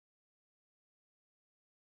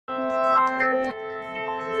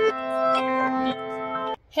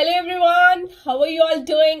Hello everyone, how are you all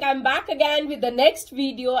doing? I'm back again with the next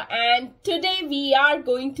video, and today we are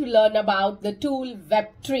going to learn about the tool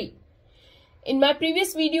Webbtree. In my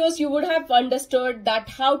previous videos, you would have understood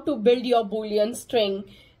that how to build your Boolean string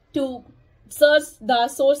to source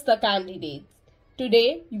the candidates.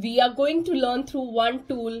 Today we are going to learn through one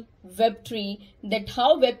tool, Webbtree, that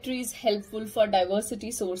how Webbtree is helpful for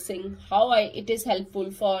diversity sourcing, how it is helpful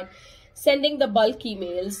for sending the bulk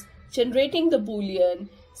emails, generating the Boolean,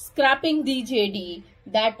 scrapping the JD,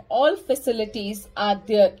 that all facilities are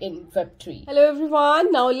there in Webbtree. Hello everyone,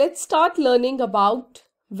 now let's start learning about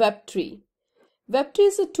Webbtree. Webbtree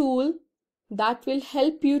is a tool that will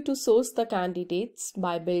help you to source the candidates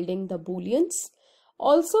by building the Booleans.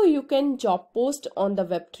 Also, you can job post on the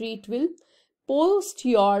Webbtree. It will post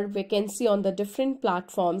your vacancy on the different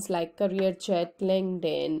platforms like CareerJet,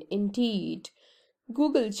 LinkedIn, Indeed,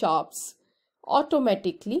 Google Jobs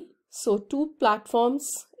automatically. So two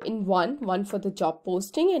platforms in one for the job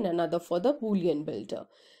posting and another for the Boolean builder.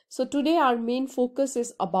 So today our main focus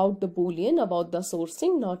is about the Boolean, about the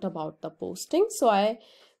sourcing, not about the posting. So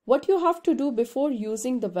what you have to do before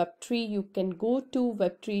using the Webbtree, you can go to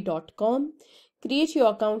webbtree.com, create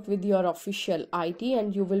your account with your official ID,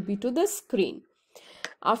 and you will be to the screen.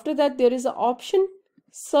 After that, there is an option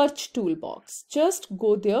search toolbox. Just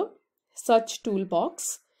go there, search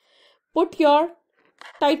toolbox, put your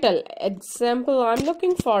title. Example, I'm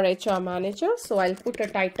looking for HR manager, so I'll put a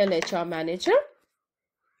title HR manager.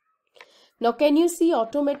 Now can you see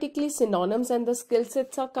automatically synonyms and the skill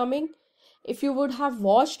sets are coming? If you would have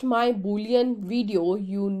watched my Boolean video,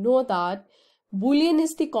 you know that Boolean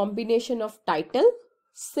is the combination of title,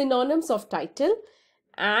 synonyms of title,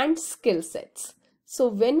 and skill sets. So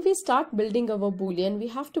when we start building our Boolean, we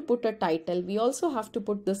have to put a title, we also have to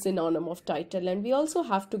put the synonym of title, and we also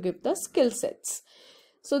have to give the skill sets.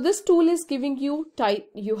 So this tool is giving you,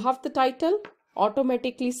 you have the title,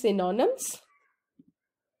 automatically synonyms.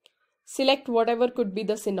 Select whatever could be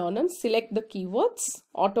the synonyms, select the keywords,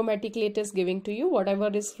 automatically it is giving to you whatever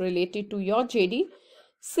is related to your JD.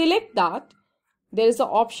 Select that. There is an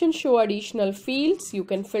option show additional fields. You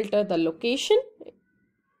can filter the location.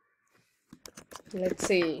 Let's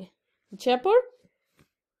say Jaipur.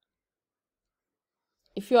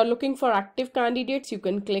 If you are looking for active candidates, you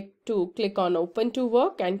can click on open to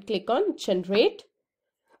work and click on generate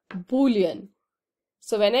Boolean.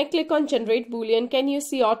 So when I click on generate Boolean, can you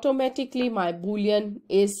see automatically my Boolean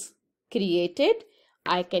is created?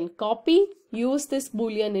 I can copy, use this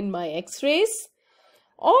Boolean in my X-rays,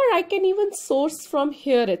 or I can even source from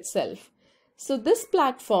here itself. So this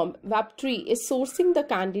platform, Webbtree, is sourcing the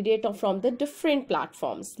candidate from the different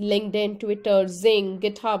platforms. LinkedIn, Twitter, Zing,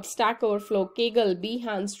 GitHub, Stack Overflow, Kaggle,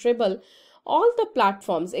 Behance, Dribbble, all the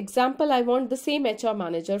platforms. Example, I want the same HR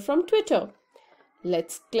manager from Twitter.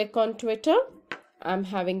 Let's click on Twitter. I'm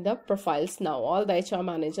having the profiles now, all the HR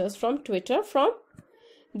managers from Twitter from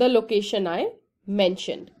the location I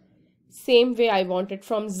mentioned. Same way I want it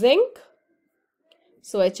from Zing.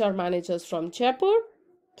 So HR managers from Jaipur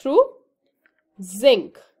through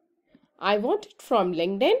Zing. I want it from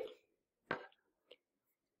LinkedIn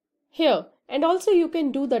here. And also you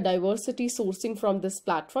can do the diversity sourcing from this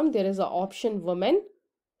platform. There is an option women.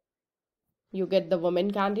 You get the women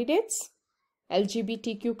candidates,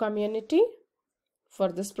 LGBTQ community.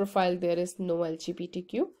 For this profile, there is no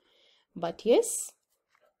LGBTQ, but yes,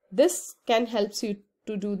 this can help you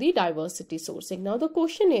to do the diversity sourcing. Now the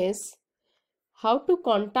question is how to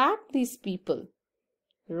contact these people,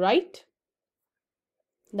 right?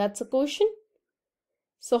 That's a question.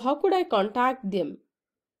 So how could I contact them?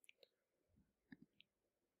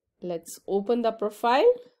 Let's open the profile.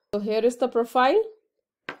 So here is the profile.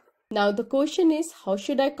 Now the question is, how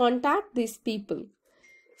should I contact these people?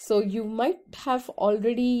 So you might have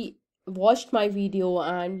already watched my video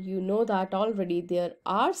and you know that already there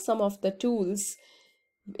are some of the tools.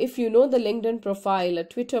 If you know the LinkedIn profile, a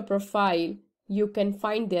Twitter profile, you can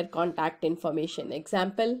find their contact information.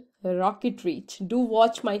 Example, Rocket Reach. Do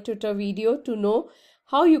watch my Twitter video to know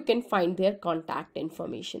how you can find their contact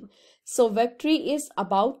information. So Webbtree is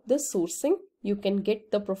about the sourcing. You can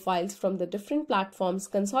get the profiles from the different platforms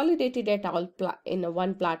consolidated at in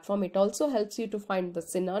one platform. It also helps you to find the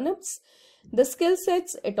synonyms, the skill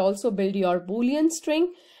sets. It also builds your Boolean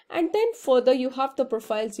string. And then further you have the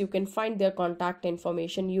profiles. You can find their contact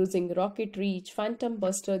information using Rocket Reach, Phantom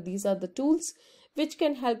Buster. These are the tools which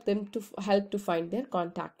can help them to find their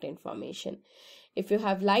contact information. If you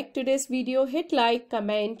have liked today's video, hit like,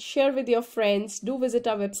 comment, share with your friends. Do visit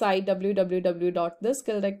our website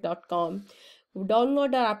www.theskilldeck.com.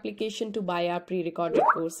 download our application to buy our pre-recorded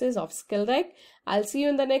courses of SkillRec. I'll see you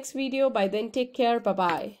in the next video. By then, take care.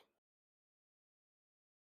 Bye-bye.